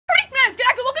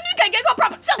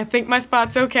I think my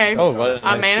spot's okay. Oh, what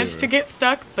I managed to get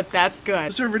stuck, but that's good.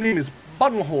 The server name is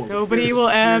Buttonhole. Nobody will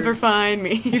ever find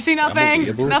me. You see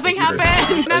nothing? Nothing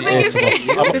happened. Nothing is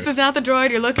here. This is not the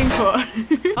droid you're looking for.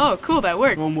 Oh, cool. That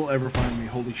worked. No one will ever find me.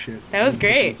 Holy shit. That was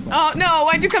great. Oh no!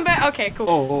 Why'd you come back? Okay, cool.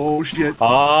 Oh shit.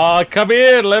 Oh, come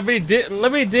here. Let me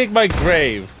dig my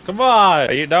grave. Come on.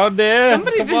 Are you down there?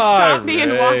 Somebody Come just on, shot me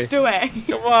and Ray. walked away.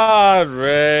 Come on,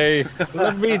 Ray.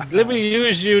 Let me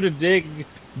use you to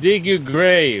dig your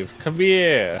grave. Come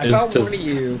here. I found one of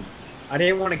you. I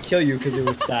didn't want to kill you because it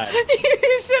was sad.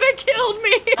 You should have killed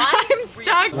me. I'm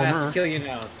stuck. I have to kill you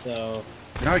now, so.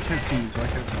 Now I can't see you, so I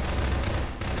can't.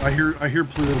 I hear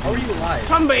Pluto. How are you alive?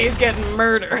 Somebody's getting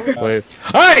murdered. Wait.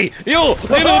 Hey, you!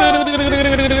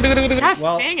 Gosh,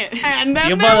 Well, dang it. And then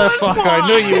You there was motherfucker! I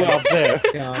knew you were up there.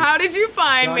 How did you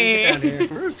find me?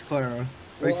 Where's Clara?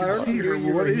 Well, I I can don't see know her. you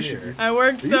What were is she? here. I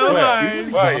worked Are you so like-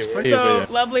 hard. Where are you? So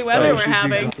lovely weather we're she's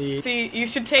having. exhausted. See, you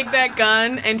should take that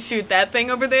gun and shoot that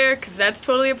thing over there, cause that's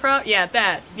totally a pro. Yeah,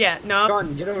 that. Yeah, no.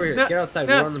 John, get over here. No, Get outside.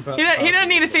 no. We're on the He doesn't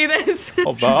need to see this.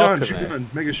 Oh, Shoot John, balcony. shoot John.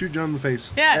 Make a shoot John in the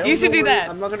face. Yeah, you should do that.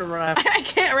 I'm not gonna run after. I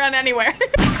can't run anywhere.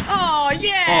 Oh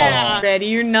yeah.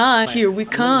 Ready or not, here we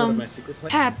come.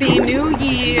 Happy New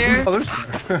Year. Oh, there's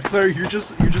Clara. Clara, you're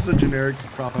just a generic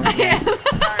prop.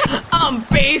 I'm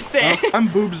basic. I'm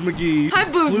Boobs McGee. Hi,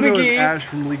 Boobs Pluto McGee. is Ash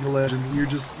from League of Legends. You're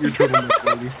turtleneck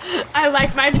lady. I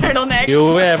like my turtleneck.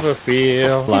 You ever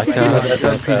feel like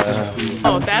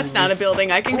Oh, that's not a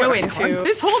building I can go into.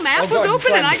 This whole map was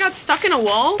open and I got stuck in a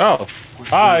wall. Oh,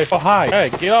 hi. Oh, hi. Hey,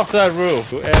 get off that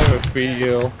roof. You ever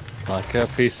feel like a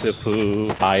piece of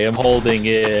poo? I am holding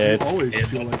it You always in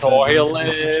feel the like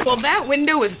toilet. Well, that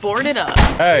window was boarded up.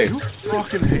 Hey, You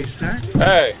fucking haystack.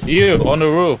 hey, you on the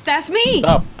roof. That's me.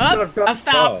 Stop. Oh, I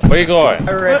stopped. Where you going?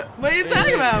 What are you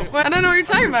talking about? I don't know what you're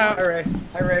talking about.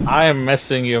 Hi, Ray. I am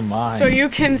messing your mind. So you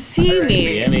can see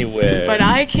me, Anywhere. but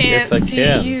I can't Yes, I see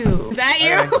can. you. Is that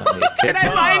you? Did I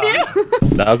find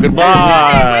you? Now Hey, wait a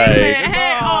goodbye. minute.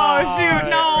 Hey, oh shoot,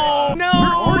 no,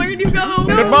 no, where'd you go?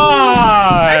 No.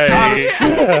 Goodbye.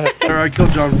 Clara, I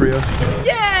killed John for you.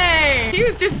 Yay! He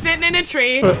was just sitting in a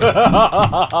tree.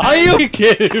 Are you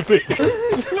kidding me?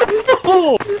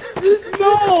 No.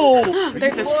 No.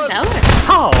 There's a cellar.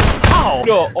 How? How?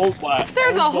 No. Oh my.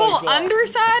 There's a oh my whole God.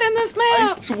 underside in this I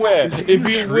map. swear, if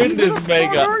you win this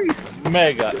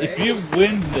mega, if you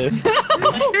win this,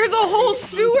 There's a whole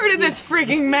sewer to this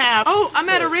freaking map. Oh, I'm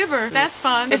at a river. That's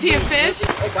fun. Is he a fish?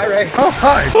 Bye, Ray. Oh,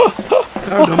 hi.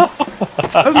 Found him.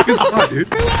 That was a good spot, dude.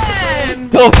 Glenn!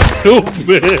 so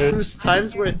stupid. There's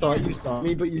times where I thought you saw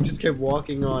me, but you just kept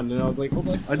walking on, and I was like, oh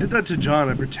my. I did that to John.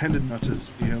 I pretended not to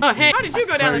see him. Oh, hey, how did you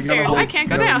go down the stairs? I can't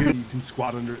go down. You can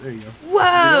squat under. There you go.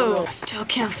 Whoa! I still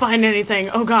can't find anything.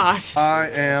 Oh gosh. I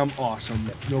am awesome.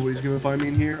 Nobody's gonna find me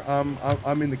in here.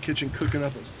 I'm in the kitchen cooking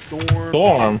up a storm.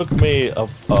 Storm took me a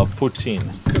poutine.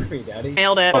 Cook me, Daddy.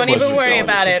 Nailed it. Don't even worry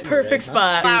about it. Perfect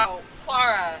spot. Wow,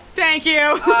 Clara. Thank you.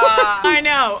 I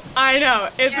know.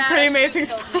 It's a pretty amazing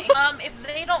spot. If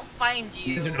they don't find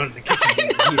you, Not in the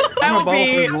kitchen. I will Ball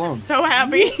be friends alone. so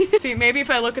happy. See, maybe if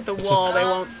I look at the wall, they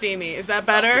won't see me. Is that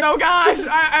better? Oh gosh,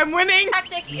 I'm winning.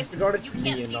 technically, if Forgot you it's me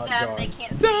can't and see not them, John. they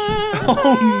can't see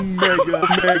Oh,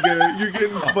 mega. You're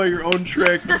getting caught by your own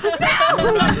trick. No,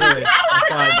 not really. I'm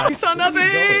fine. You saw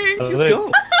nothing. Go.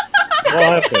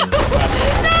 What happened?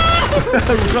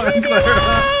 Run, Clara.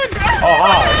 Oh,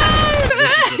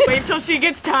 hi. Wait till she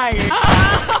gets tired.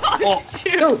 Oh,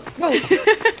 shoot. No.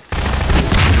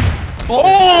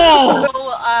 Oh!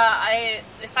 So,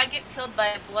 if I get killed by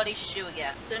a bloody shoe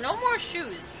again, so no more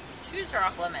shoes. Shoes are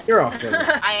off limits. You're off limits.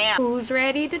 I am. Who's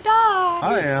ready to die?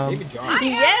 I am. Maybe John.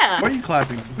 Yeah. Why are you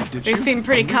clapping? Did They you? seem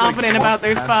pretty Did you, like, confident walk about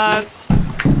their past spots.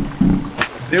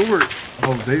 They were.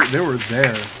 Oh, they were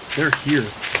there. They're here.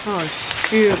 Oh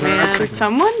shoot, man.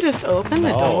 Someone just opened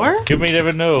the door? You may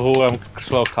never know who I'm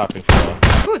slow clapping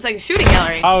for. Ooh, it's like a shooting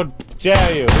gallery. How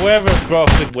dare you? Whoever broke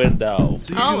the window.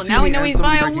 So you Oh, can see now we me know and he's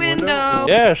by somebody a breaking window.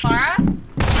 Yes. Clara?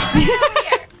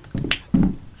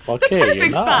 Okay, Perfect you're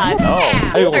not. spot. Oh,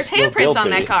 Yeah. I Ooh, was there's so handprints on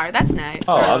that guilty. car. That's nice.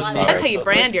 Oh, I'm sorry. That's how you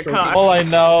brand your car. All I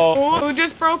know. Ooh, who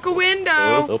just broke a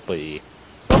window? Soapy.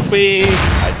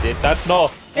 I did not know.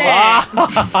 Damn.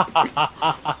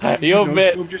 You No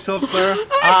bit. scoped yourself, Clara.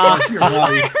 I I see your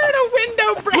body. heard a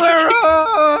window break. Clara!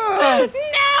 No!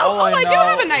 All Oh, I I do know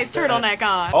have a nice is that- turtleneck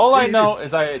on. All I know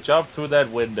is I jumped through that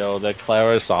window that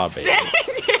Clara saw me. Dang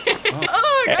it.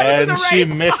 Oh, I was in And the she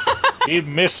right missed spot. he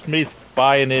missed me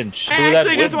by an inch. I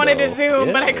actually just wanted to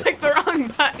zoom, but I clicked the wrong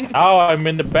button. Now I'm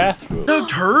in the bathroom. No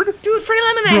turd? Dude, free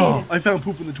lemonade! Bro, I found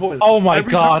poop in the toilet. Oh my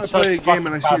god. Every time I play a game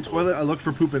and I see a toilet, I look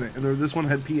for poop in it. And this one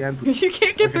had pee and poop. You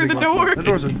can't get through the door. That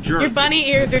door's a jerk. Your bunny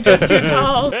ears are just too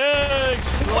tall. Hey,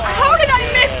 How did I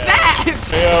miss that?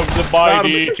 I am the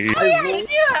mighty. Oh yeah, you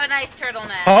do have a nice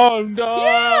turtleneck. Oh no.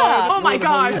 Yeah. Oh my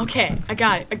gosh. Okay, I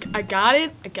got it. I got it.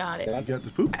 You got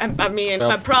this poop? I mean,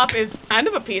 my prop is kind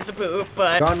of a piece of poop,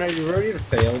 but John, are you ready to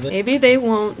fail this? maybe they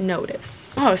won't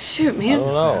notice. Oh shoot, I man.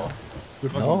 don't know. I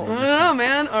don't know,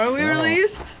 man. Are we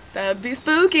released? That'd be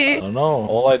spooky. I don't know.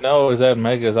 All I know is that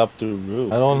Mega's up to the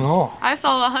roof. I don't know. I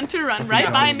saw a hunter run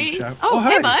right by me. Oh,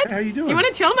 hey, hi. bud. How you doing? You want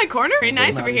to chill in my corner? Pretty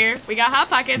nice over here. We got hot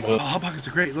pockets. Oh, hot pockets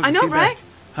are great. Look, I know, right?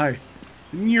 Hi.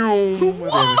 In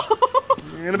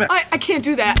a back. I can't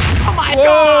do that. Oh my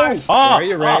gosh. Are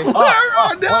you ready?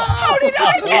 How did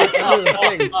I get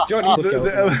it? John, you look over.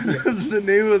 The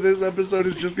name of this episode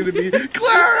is just going to be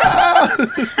Clara!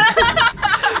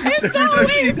 Every time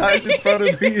she dies in front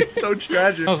of me, it's so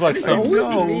tragic. Sounds like It's some. always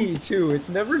No. me, too. It's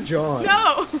never John.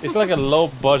 No. It's like a low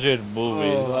budget movie.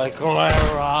 It's like Clara.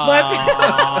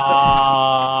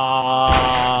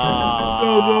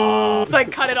 It's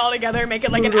like cut it all together, make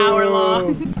it like an hour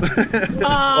long.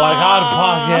 Like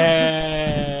Hot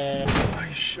Pocket.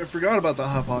 I forgot about the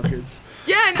Hot Pockets.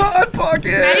 Yeah, no. Hot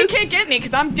Pockets! Now you can't get me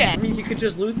because I'm I dead. mean, you could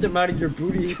just loot them out of your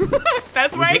booty.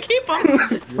 That's where I keep them.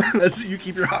 You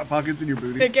keep your Hot Pockets in your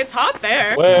booty. It gets hot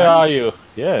there. Where are you?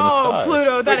 Yeah. In the Oh, sky.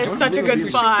 Pluto, that is Wait, such a good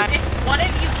spot. If one of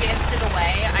you gives it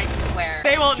away, I swear.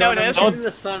 They won't John, notice. I'm in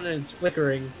the sun and it's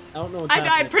flickering. I don't know what's I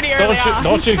happening. died pretty early on.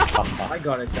 Don't you? I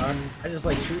got it, John. I just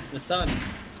like shooting the sun.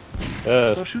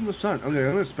 Stop shooting the sun. Okay,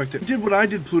 I'm gonna spectate. I did what I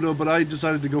did, Pluto, but I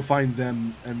decided to go find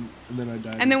them, and then I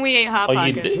died. And then we ate hot Oh, you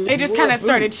pockets. did? They just kind of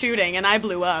started shooting, and I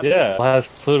blew up. Yeah. Has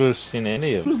Pluto seen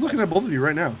any of Who's them? looking at both of you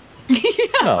right now?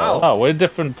 No, we're in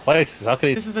different places. How can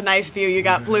he? This is a nice view you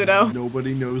got, Pluto.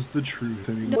 Nobody knows the truth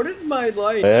anymore. What is my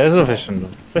life? There's a fish in the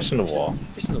wall.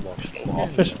 Fish in the wall. Fish in the wall.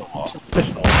 Fish in the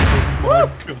wall.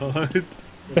 Oh God.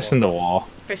 Fish in the wall.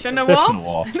 Fish in the Fish wall? in the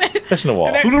wall. Fish in the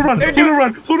wall. Pluto run! They're Pluto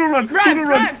run! Pluto run! Run, Pluto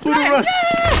run! Pluto run!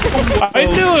 I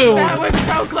knew it. That was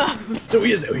so close. So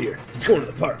he is out here. He's going to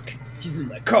the park. He's in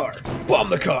that car. Bomb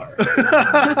the car.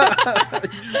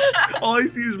 All I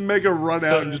see is Mega run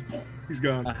out and just he's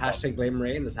gone. Hashtag blame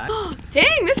Ray in this hat.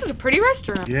 Dang, this is a pretty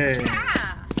restaurant.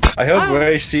 Yeah. I hope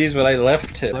Ray sees what I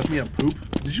left him. Left me a poop.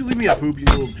 Did you leave me a poop, you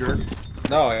little jerk?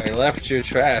 No, I left your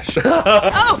trash.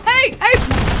 Oh, hey, hey!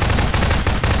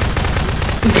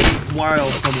 Wild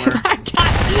somewhere. I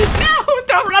got No,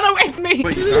 don't run away from me.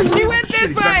 Wait, you found him? He went Shit, this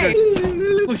he's back way. there.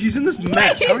 Look, he's in this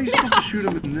mess. How are you supposed to shoot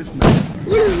him in this mess?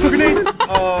 Grenade!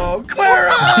 Oh,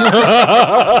 Clara!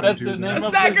 That's the name of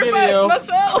the Sacrifice video.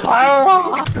 myself.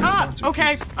 Clara. Ah,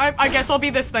 okay, I guess I'll be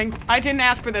this thing. I didn't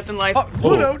ask for this in life. Oh,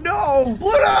 Pluto, no!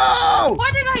 Pluto!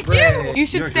 What did I do? Ray. You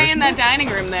should stay in that dining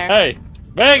room there. Hey,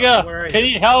 Vega, Where are can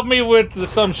you? you help me with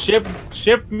some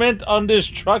shipment on this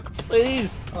truck, please?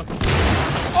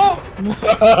 Oh!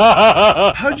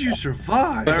 How'd you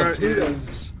survive? Clara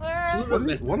is... Clara?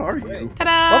 What are you?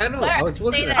 Ta-da! I know. I was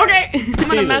looking Stay at there. Okay, I'm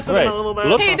gonna mess with him a little bit.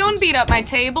 Look. Hey, don't beat up my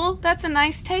table. That's a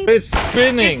nice table. It's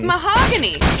spinning. It's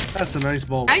mahogany. That's a nice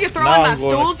bulb. Now you're throwing Now my I'm going-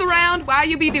 stools around. Why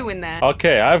you be doing that?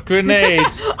 Okay, I have grenades.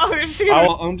 Oh, shoot.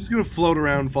 I'm just gonna float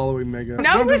around following Mega.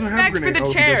 No he doesn't have respect for grenade. the Oh, he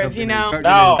does chairs, have you grenades. know.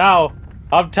 Not grenade. No,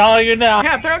 I'm telling you now.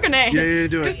 Yeah, throw a grenade. Yeah,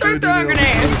 do it. Just Do start throwing it.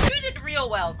 grenades. You did real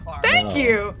well, Clara. Thank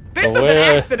you. This is Oh, an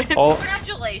where- accident. Oh,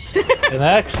 Congratulations. an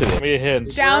accident. Give me a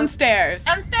hint. Downstairs.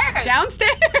 Downstairs.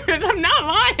 Downstairs. I'm not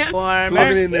lying. Throw a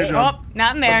grenade in there, John. Oh,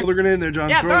 not in there. Throw a grenade in there, John.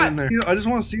 Yeah, throw throw it it. in there. I just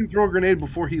want to see him throw a grenade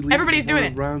before he leaves. Everybody's before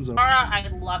doing the it. round's up. Clara, I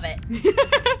love it.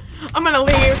 I'm gonna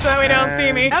leave so they don't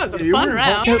see me. That was a You fun were-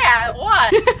 round. Yeah, it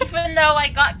was. Even though I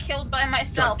got killed by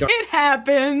myself. John, It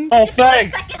happened. Oh, The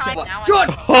thanks. second time now.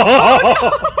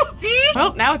 Oh, See?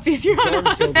 Well, now it's easier on John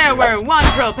us. killed There me. were one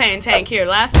propane tank here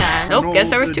last time. Nope, No, guess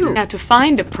there was they two. do. Now to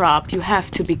find a prop, you have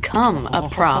to become a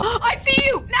prop. I see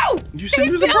you! No! You Stay said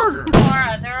he was a still. burger.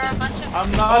 Clara, there are a bunch of.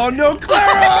 I'm not. Oh no, I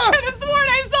Clara! could have sworn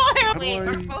I saw him. Wait, do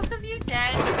are I- both of you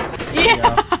dead?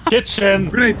 Yeah. Kitchen.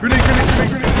 Grenade, grenade, grenade, grenade,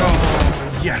 grenade.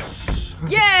 Oh, yes.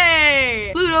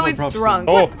 Yay! Pluto is props, drunk.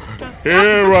 Oh, What just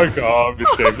here I come to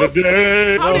save the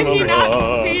day. How did he La, la, not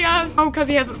la. see us? Oh, because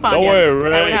he hasn't spawned Don't yet. worry,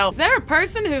 That Ray. would help. Is there a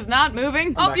person who's not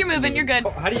moving? Oh, back you're to moving. me. You're good.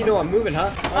 Oh, how do you know I'm moving, huh?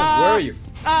 Oh, where are you?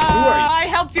 Who are you? I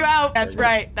helped you out. That's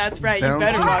right. That's right. You Bounce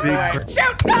better your walk big away. bird.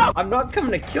 Shoot! No! I'm not coming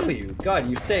to kill you. God,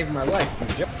 you saved my life.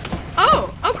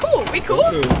 Oh, cool. We cool?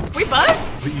 Move. We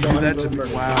buds? But you do that to me.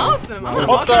 Wow. Awesome. I'm Wow. gonna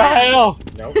What walk the around. hell?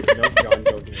 Nope, John,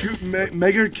 go. Shoot,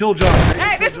 Mega, kill John. Mega, Hey,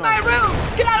 kill this is my John. room.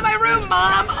 Get out of my room,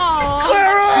 Mom. Aw.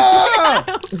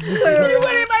 Clara!